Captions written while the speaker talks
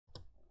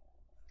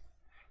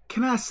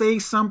Can I say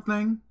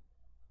something?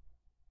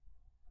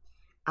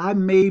 I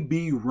may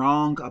be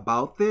wrong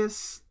about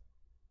this,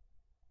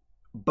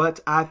 but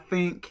I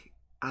think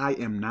I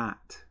am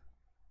not.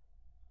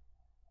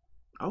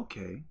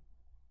 Okay.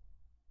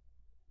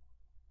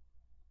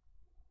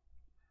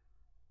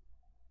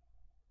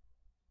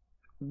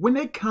 When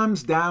it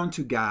comes down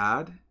to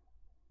God,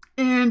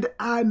 and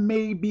I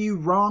may be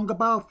wrong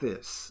about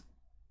this,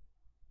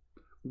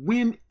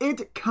 when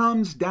it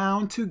comes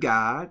down to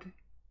God,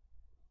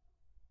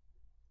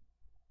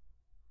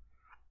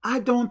 I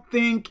don't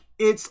think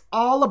it's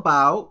all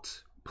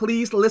about,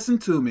 please listen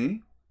to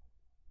me.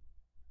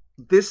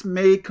 This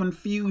may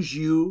confuse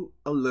you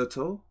a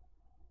little.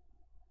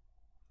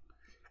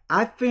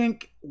 I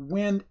think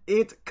when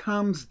it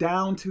comes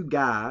down to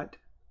God,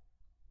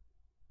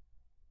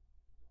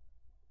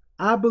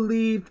 I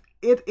believe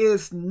it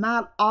is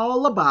not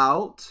all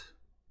about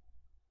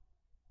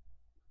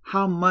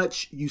how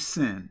much you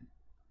sin.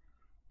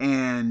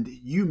 And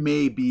you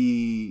may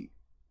be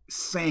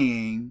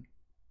saying,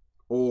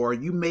 or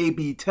you may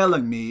be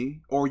telling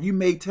me, or you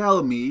may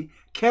tell me,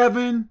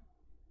 Kevin,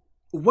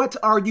 what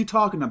are you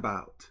talking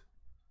about?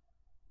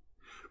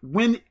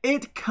 When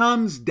it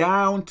comes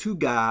down to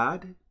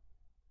God,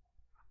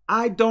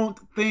 I don't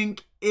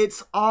think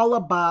it's all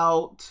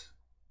about,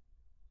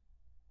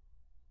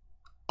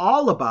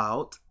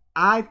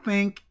 I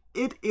think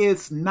it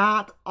is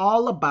not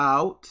all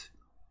about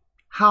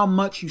how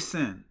much you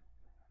sin.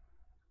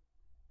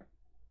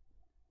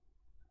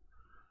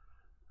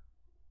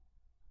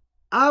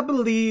 I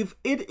believe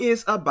it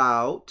is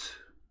about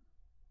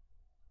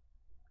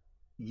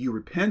you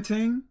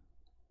repenting,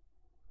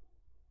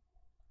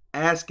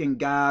 asking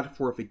God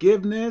for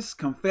forgiveness,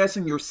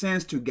 confessing your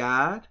sins to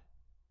God,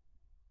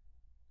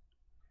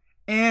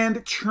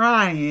 and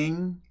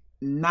trying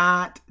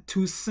not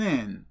to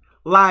sin,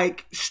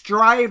 like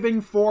striving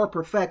for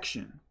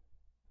perfection.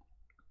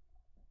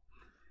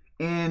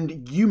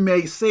 And you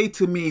may say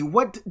to me,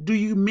 what do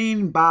you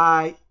mean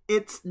by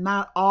it's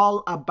not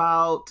all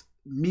about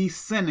me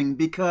sinning?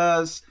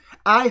 Because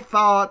I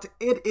thought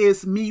it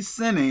is me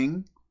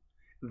sinning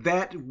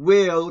that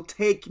will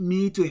take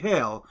me to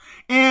hell.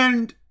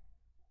 And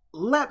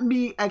let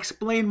me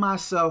explain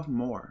myself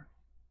more.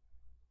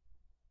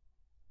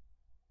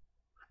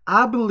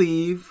 I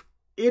believe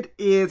it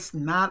is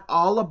not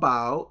all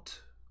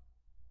about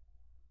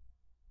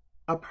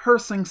a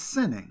person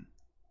sinning.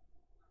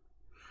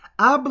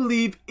 I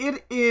believe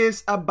it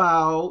is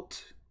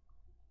about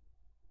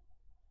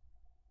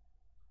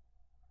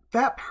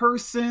that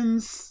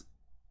person's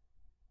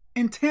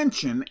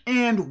intention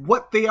and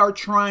what they are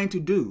trying to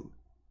do.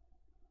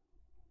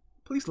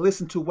 Please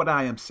listen to what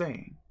I am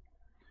saying.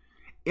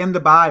 In the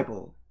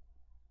Bible,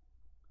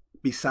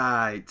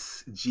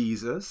 besides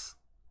Jesus,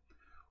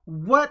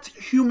 what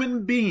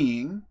human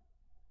being,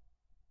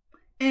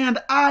 and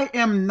I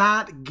am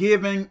not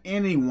giving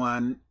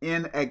anyone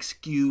an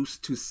excuse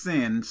to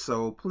sin,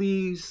 so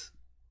please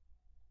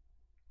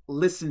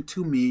listen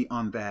to me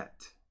on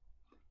that.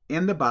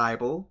 In the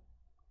Bible,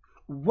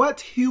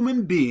 what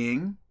human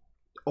being,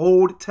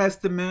 Old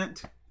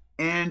Testament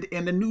and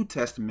in the New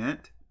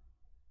Testament,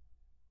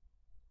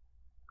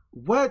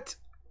 what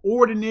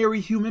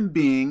ordinary human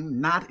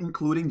being, not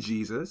including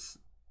Jesus,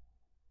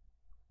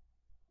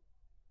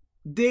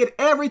 did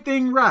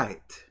everything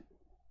right?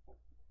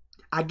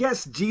 I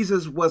guess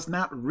Jesus was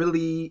not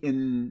really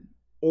an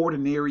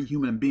ordinary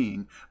human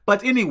being.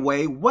 But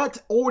anyway,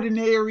 what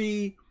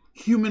ordinary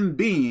human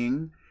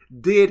being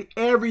did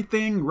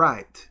everything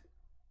right?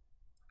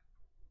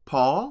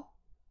 Paul?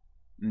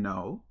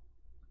 No.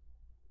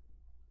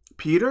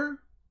 Peter?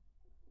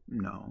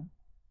 No.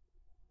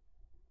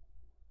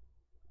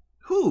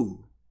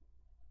 Who?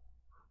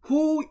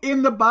 Who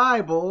in the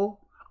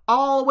Bible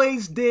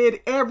always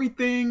did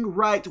everything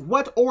right?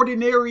 What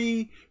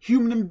ordinary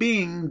human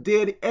being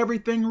did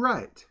everything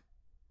right?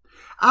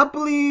 I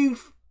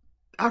believe,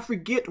 I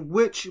forget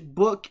which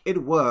book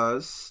it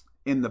was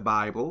in the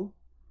Bible,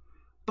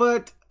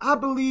 but I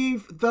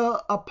believe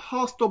the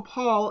Apostle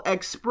Paul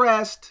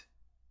expressed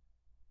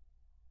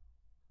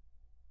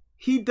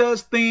he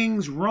does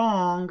things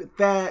wrong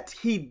that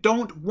he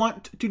don't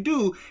want to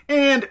do.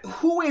 And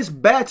who is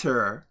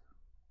better?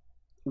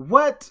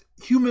 What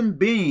human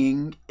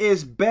being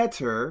is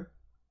better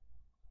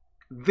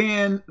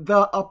than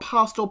the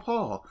Apostle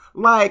Paul?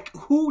 Like,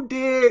 who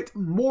did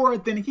more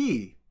than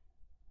he?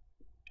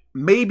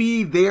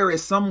 Maybe there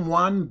is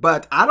someone,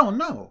 but I don't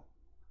know.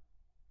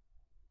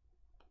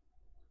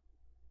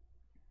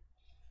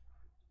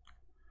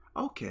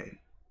 Okay.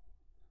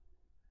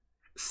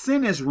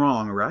 Sin is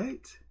wrong,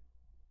 right?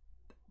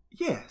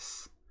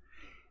 Yes.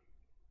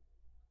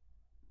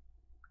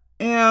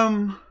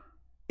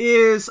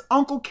 Is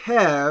Uncle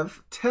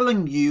Kev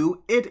telling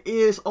you it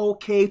is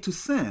okay to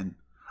sin?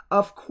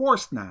 Of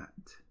course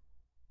not.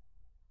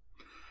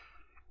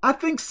 I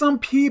think some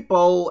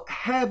people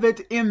have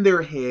it in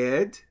their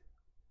head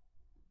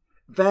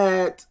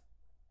that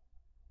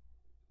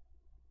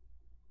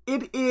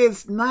it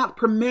is not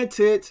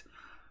permitted.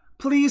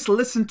 Please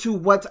listen to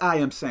what I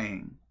am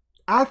saying.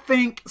 I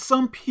think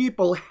some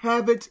people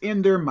have it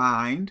in their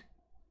mind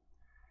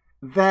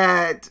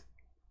that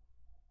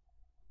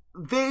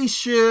they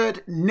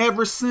should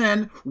never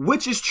sin,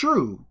 which is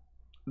true.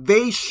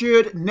 They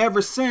should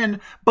never sin,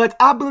 but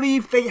I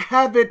believe they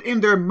have it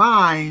in their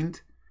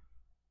mind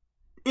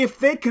if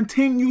they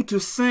continue to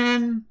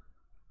sin,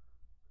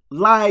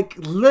 like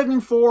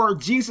living for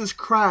Jesus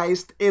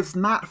Christ is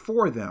not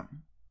for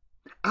them.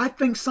 I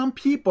think some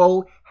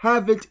people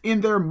have it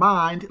in their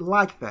mind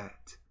like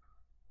that.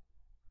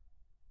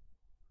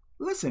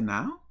 Listen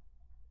now.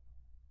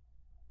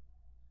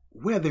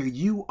 Whether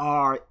you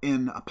are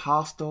an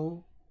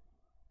apostle,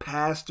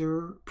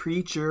 pastor,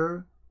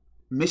 preacher,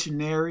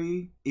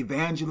 missionary,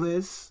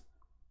 evangelist,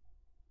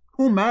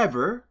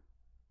 whomever,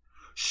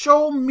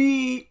 show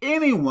me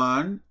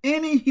anyone,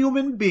 any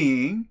human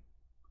being,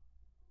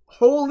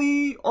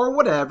 holy or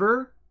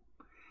whatever,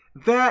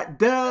 that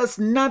does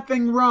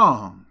nothing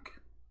wrong.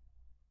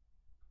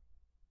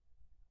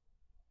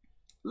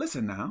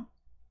 Listen now.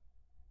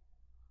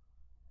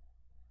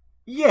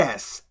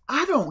 Yes,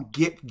 I don't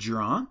get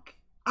drunk.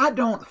 I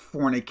don't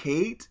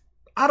fornicate.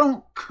 I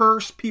don't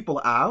curse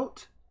people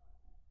out.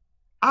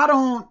 I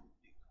don't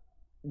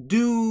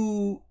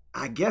do,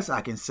 I guess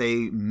I can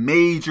say,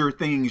 major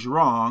things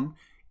wrong,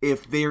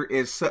 if there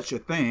is such a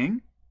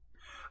thing.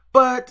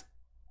 But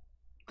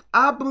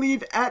I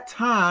believe at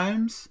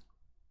times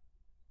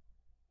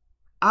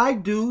I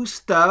do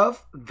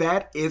stuff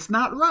that is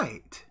not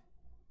right.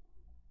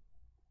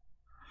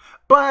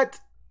 But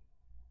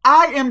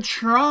I am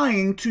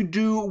trying to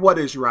do what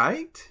is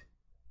right.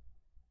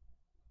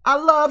 I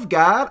love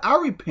God. I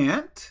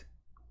repent.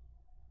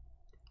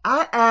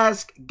 I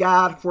ask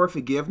God for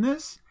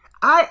forgiveness.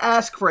 I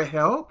ask for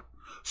help.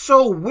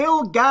 So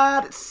will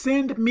God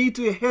send me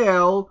to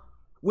hell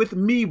with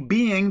me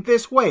being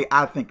this way?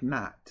 I think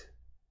not.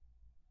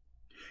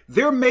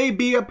 There may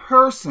be a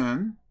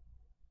person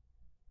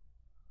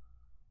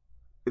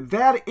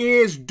that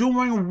is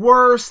doing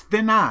worse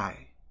than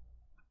I.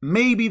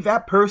 Maybe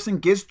that person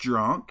gets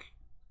drunk.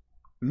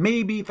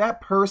 Maybe that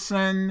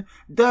person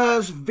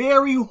does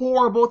very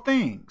horrible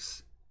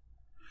things.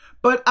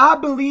 But I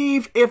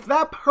believe if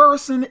that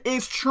person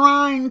is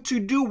trying to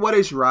do what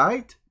is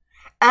right,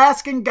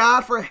 asking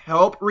God for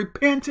help,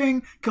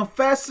 repenting,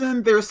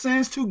 confessing their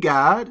sins to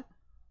God,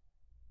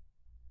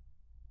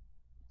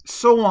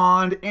 so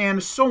on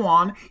and so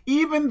on,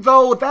 even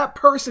though that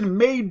person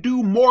may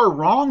do more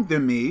wrong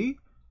than me,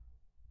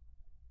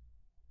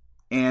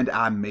 and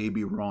I may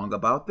be wrong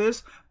about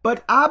this,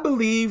 but I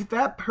believe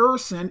that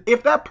person,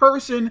 if that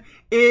person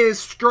is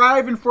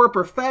striving for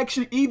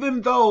perfection,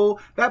 even though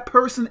that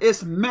person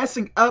is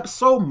messing up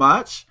so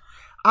much,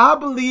 I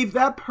believe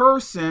that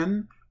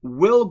person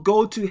will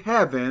go to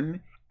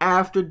heaven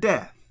after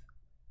death.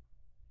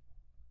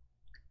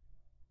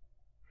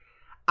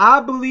 I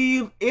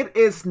believe it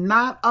is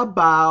not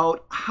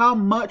about how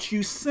much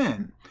you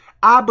sin.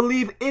 I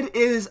believe it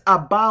is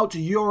about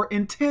your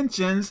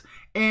intentions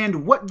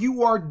and what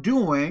you are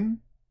doing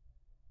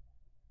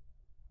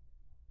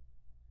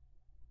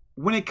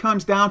when it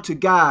comes down to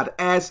God,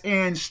 as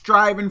in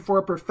striving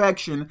for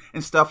perfection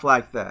and stuff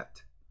like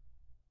that.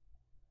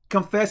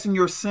 Confessing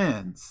your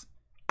sins,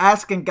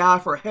 asking God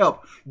for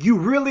help.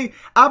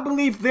 I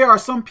believe there are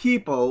some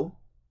people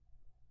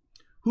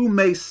who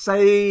may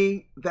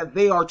say that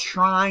they are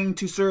trying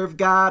to serve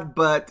God,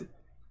 but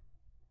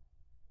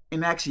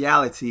in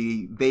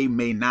actuality, they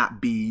may not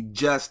be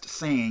just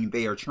saying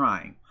they are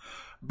trying.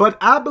 But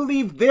I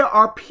believe there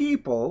are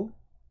people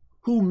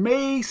who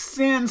may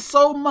sin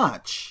so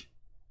much,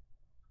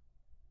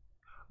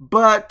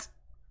 but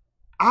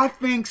I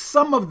think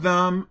some of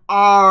them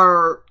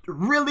are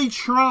really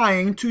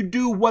trying to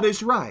do what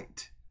is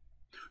right.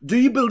 Do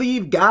you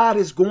believe God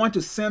is going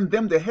to send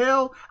them to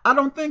hell? I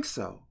don't think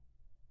so.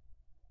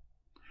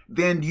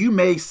 Then you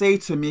may say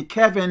to me,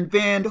 Kevin,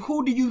 then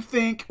who do you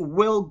think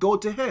will go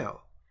to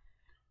hell?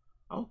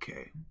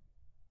 Okay.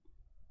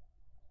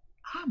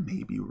 I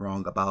may be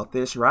wrong about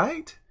this,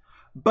 right?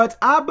 But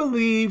I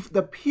believe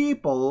the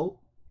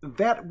people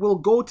that will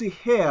go to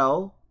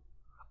hell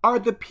are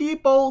the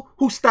people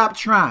who stop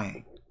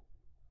trying.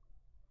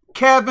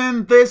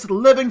 Kevin, this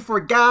living for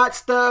God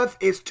stuff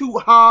is too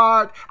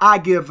hard. I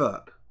give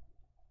up.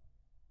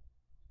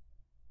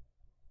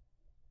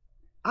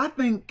 I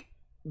think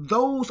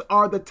those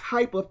are the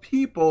type of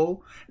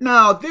people.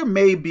 Now, there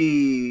may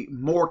be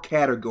more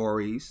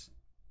categories,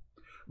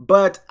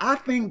 but I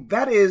think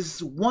that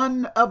is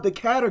one of the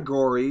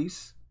category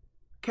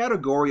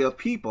of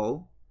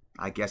people,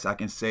 I guess I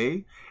can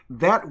say,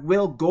 that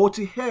will go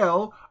to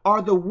hell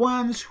are the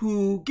ones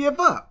who give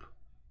up.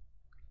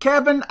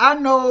 Kevin, I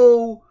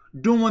know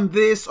doing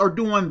this or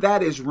doing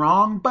that is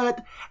wrong,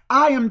 but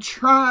I am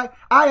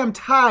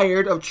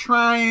tired of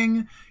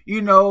trying.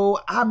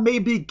 I may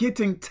be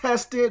getting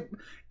tested,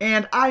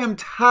 and I am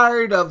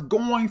tired of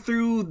going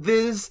through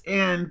this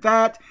and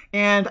that,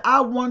 and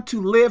I want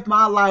to live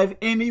my life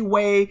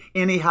anyway,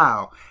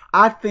 anyhow.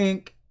 I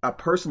think a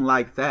person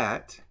like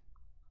that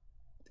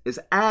is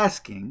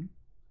asking,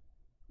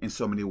 in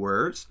so many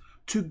words,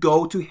 to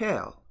go to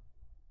hell.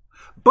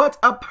 But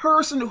a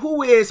person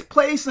who is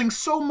placing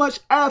so much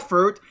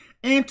effort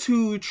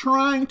into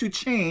trying to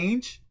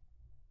change,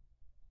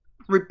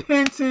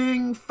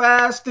 repenting,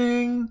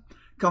 fasting,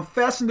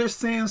 confessing their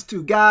sins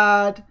to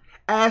God,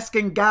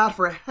 asking God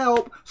for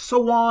help,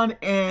 so on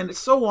and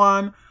so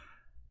on,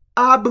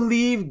 I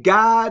believe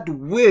God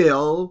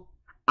will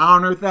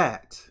honor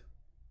that.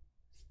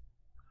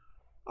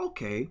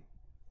 Okay,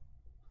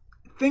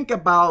 think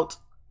about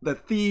the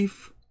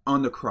thief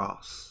on the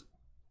cross,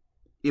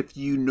 if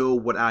you know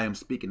what I am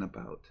speaking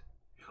about.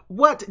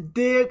 What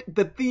did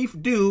the thief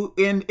do?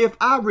 And if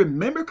I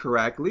remember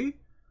correctly,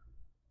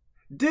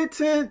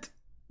 didn't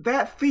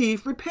that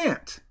thief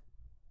repent?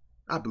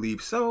 I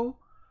believe so.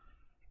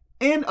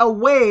 In a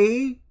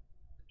way,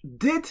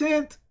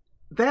 didn't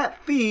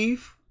that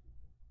thief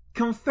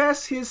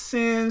confess his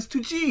sins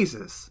to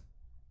Jesus?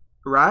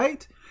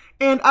 Right?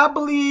 And I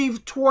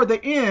believe toward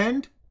the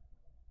end,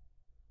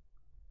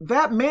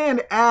 that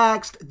man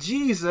asked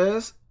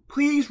Jesus,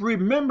 please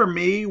remember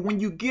me when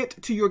you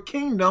get to your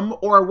kingdom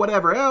or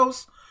whatever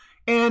else.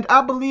 And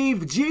I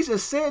believe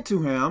Jesus said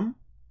to him,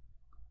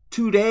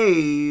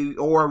 today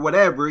or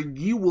whatever,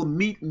 you will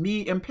meet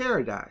me in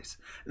paradise.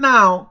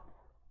 Now,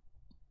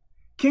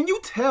 can you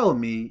tell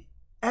me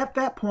at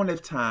that point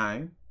of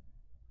time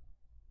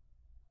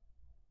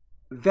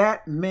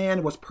that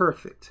man was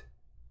perfect?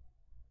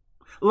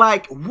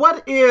 Like,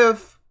 what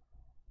if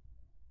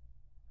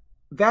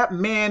that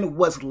man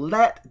was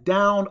let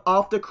down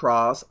off the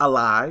cross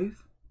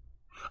alive?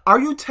 Are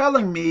you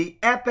telling me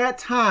at that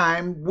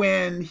time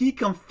when he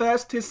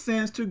confessed his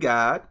sins to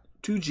God,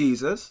 to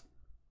Jesus,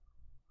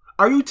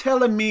 are you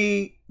telling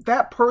me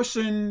that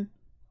person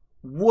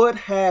would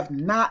have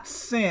not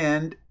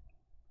sinned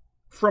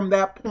from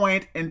that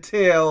point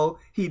until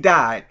he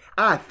died?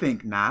 I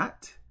think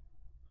not.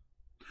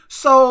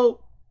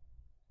 So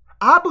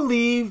I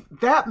believe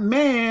that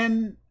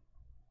man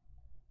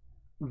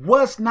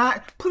was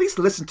not, please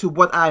listen to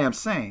what I am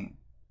saying.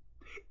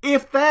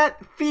 If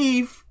that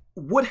thief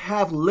would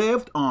have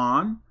lived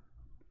on,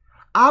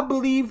 I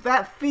believe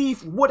that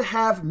thief would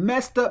have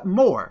messed up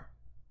more.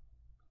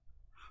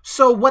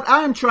 So what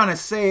I am trying to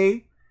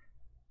say,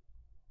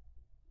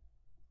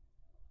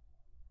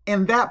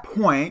 in that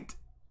point,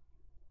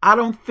 I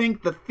don't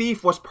think the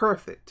thief was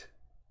perfect.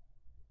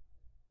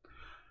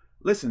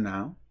 Listen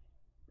now.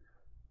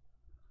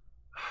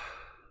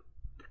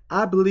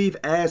 I believe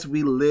as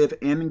we live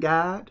in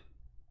God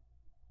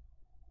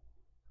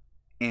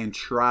and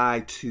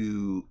try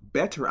to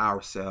better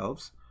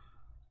ourselves,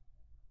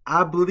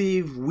 I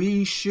believe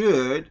we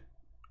should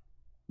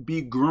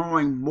be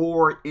growing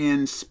more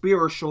in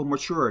spiritual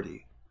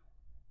maturity.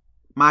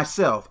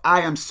 Myself,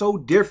 I am so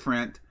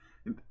different.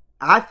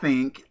 I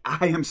think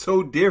I am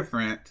so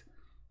different,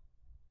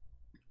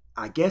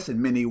 I guess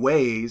in many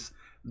ways,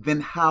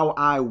 than how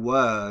I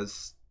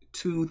was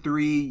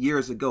 2-3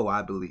 years ago,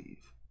 I believe.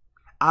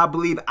 I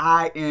believe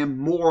I am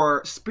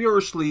more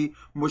spiritually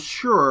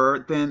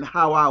mature than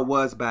how I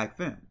was back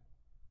then.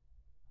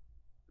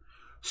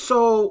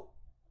 So,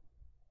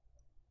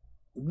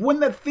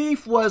 when the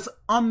thief was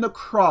on the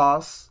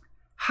cross,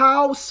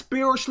 how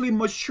spiritually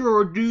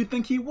mature do you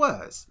think he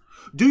was?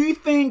 Do you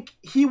think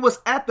he was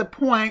at the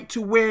point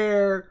to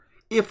where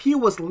if he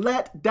was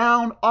let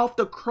down off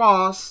the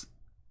cross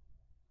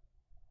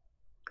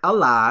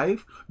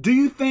alive, do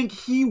you think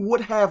he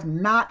would have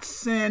not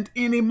sinned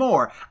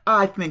anymore?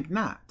 I think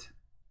not.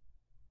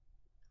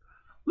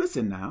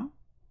 Listen now.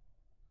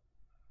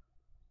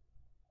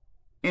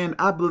 And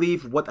I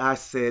believe what I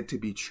said to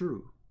be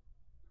true.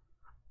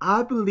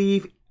 I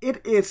believe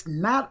it is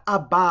not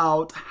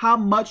about how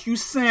much you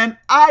sin.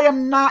 I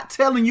am not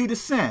telling you to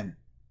sin.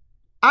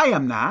 I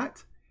am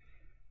not.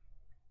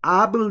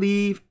 I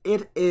believe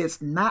it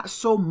is not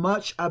so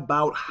much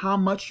about how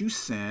much you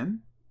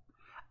sin.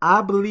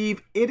 I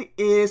believe it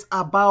is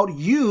about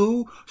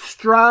you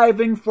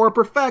striving for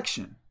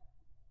perfection.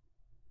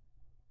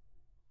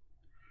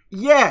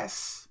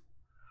 Yes,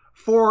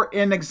 for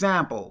an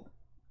example,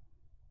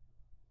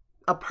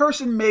 a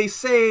person may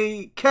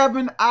say,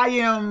 Kevin, I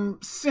am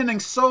sinning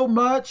so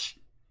much.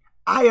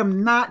 I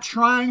am not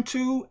trying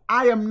to.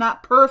 I am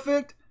not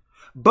perfect,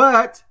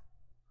 but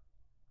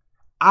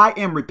I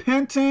am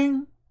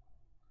repenting.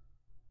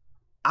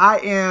 I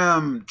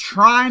am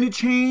trying to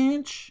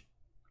change.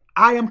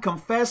 I am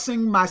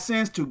confessing my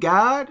sins to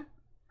God.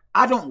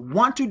 I don't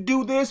want to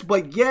do this,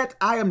 but yet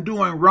I am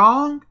doing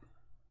wrong.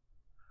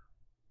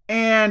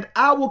 And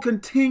I will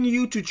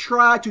continue to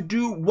try to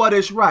do what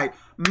is right.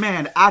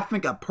 Man, I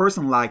think a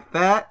person like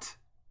that,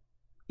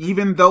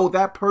 even though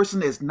that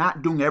person is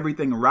not doing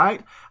everything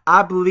right,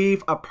 I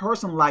believe a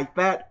person like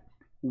that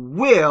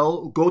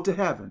will go to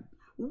heaven.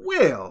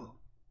 Will.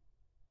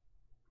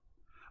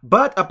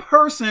 But a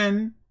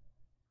person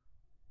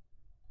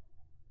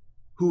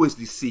who is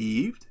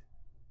deceived,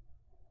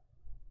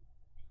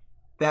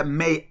 that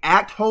may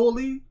act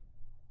holy,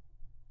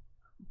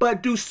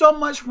 but do so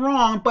much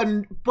wrong,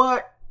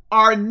 but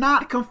are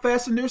not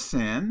confessing their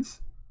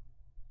sins,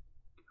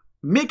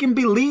 making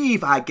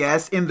believe, I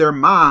guess, in their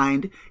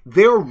mind,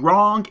 their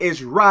wrong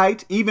is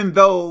right, even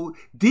though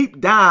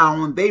deep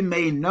down they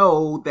may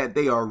know that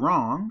they are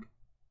wrong.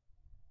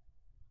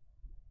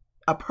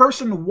 A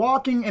person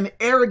walking in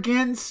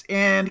arrogance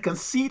and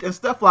conceit and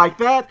stuff like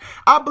that,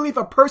 I believe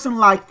a person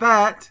like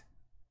that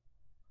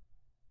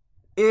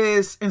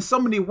is, in so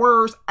many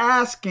words,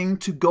 asking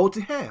to go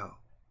to hell.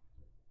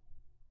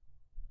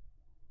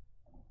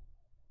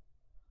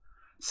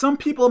 Some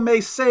people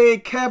may say,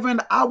 Kevin,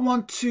 I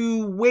want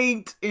to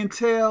wait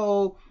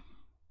until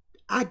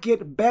I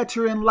get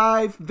better in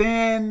life,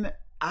 then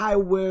I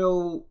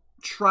will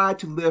try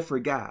to live for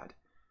God.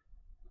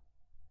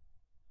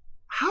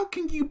 How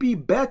can you be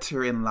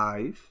better in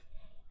life?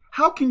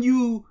 How can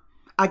you,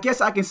 I guess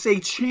I can say,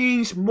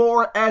 change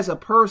more as a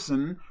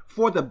person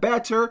for the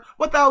better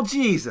without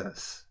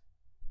Jesus?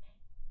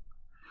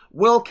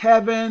 Well,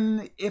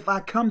 Kevin, if I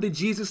come to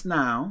Jesus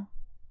now,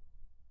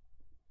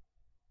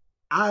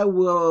 I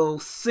will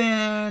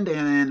sin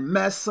and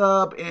mess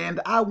up, and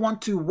I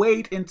want to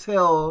wait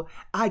until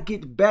I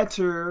get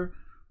better,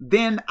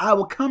 then I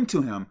will come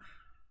to him.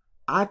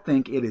 I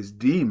think it is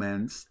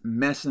demons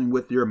messing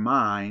with your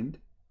mind,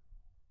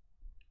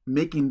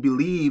 making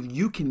believe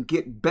you can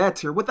get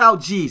better without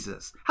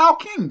Jesus. How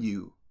can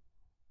you?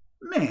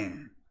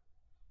 Man.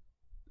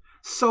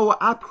 So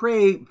I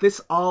pray this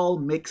all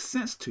makes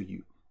sense to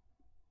you.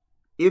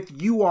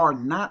 If you are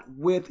not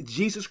with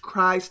Jesus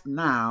Christ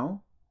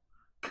now,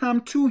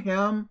 come to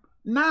him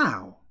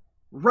now,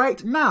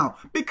 right now.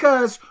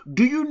 Because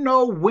do you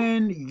know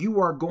when you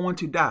are going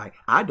to die?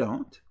 I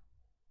don't.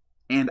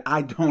 And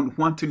I don't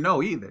want to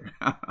know either.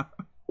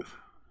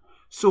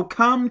 So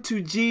come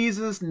to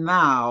Jesus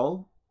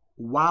now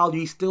while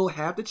you still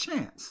have the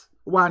chance.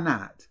 Why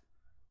not?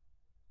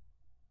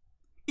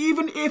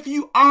 Even if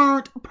you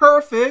aren't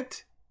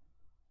perfect,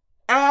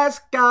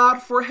 ask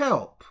God for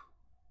help.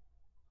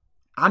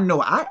 I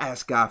know I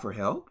ask God for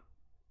help.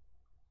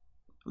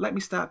 Let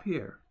me stop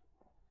here.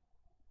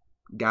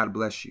 God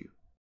bless you.